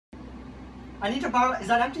I need to borrow. Is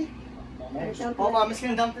that empty? Hold on, I'm just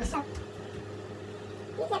gonna dump this. You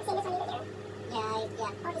kept saying this one either.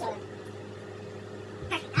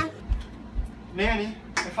 Yeah. Nanny,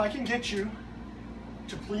 if I can get you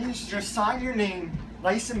to please just sign your name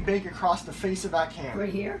nice and big across the face of that can.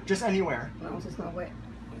 Right here? Just anywhere. As long as it's not wet.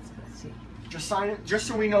 Let's see. Just sign it, just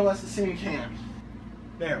so we know that's the same can.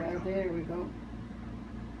 There we go. There we go.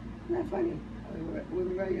 Isn't that funny? We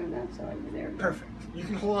were right on that side. There we go. Perfect. You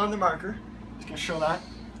can hold on the marker. Just gonna show that.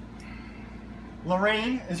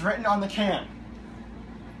 Lorraine is written on the can.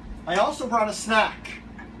 I also brought a snack.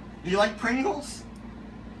 Do you like Pringles?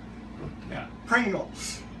 Yeah.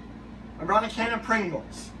 Pringles. I brought a can of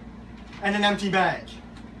Pringles and an empty bag.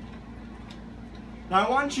 Now I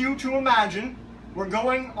want you to imagine we're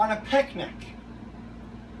going on a picnic.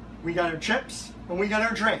 We got our chips and we got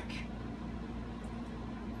our drink.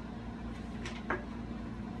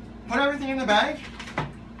 Put everything in the bag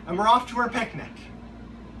and we're off to our picnic.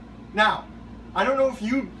 Now, I don't know if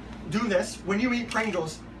you do this, when you eat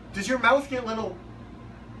Pringles, does your mouth get a little,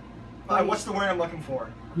 what's the word I'm looking for?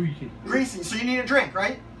 Greasy. Greasy, so you need a drink,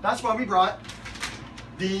 right? That's why we brought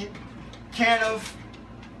the can of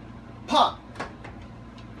pop.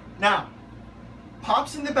 Now,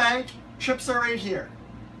 pop's in the bag, chips are right here.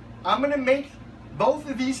 I'm gonna make both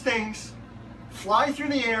of these things fly through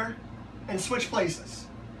the air and switch places.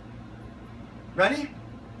 Ready?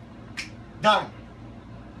 Done.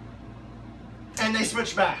 And they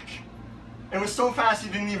switched back. It was so fast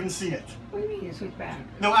you didn't even see it. What do you mean you switch back?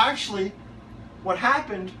 No, actually, what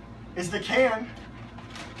happened is the can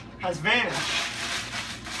has vanished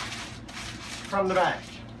from the bag.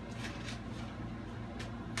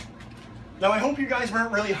 Now I hope you guys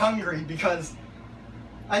weren't really hungry because,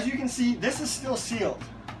 as you can see, this is still sealed.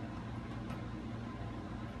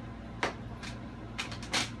 Can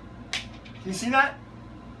you see that?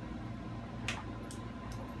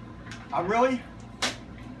 I'm really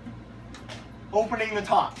opening the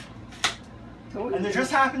top. And there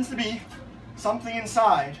just happens to be something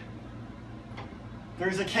inside.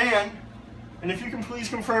 There's a can, and if you can please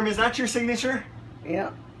confirm, is that your signature?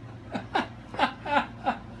 Yeah.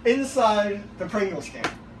 Inside the Pringles can.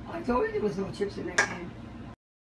 I told you there was no chips in that can.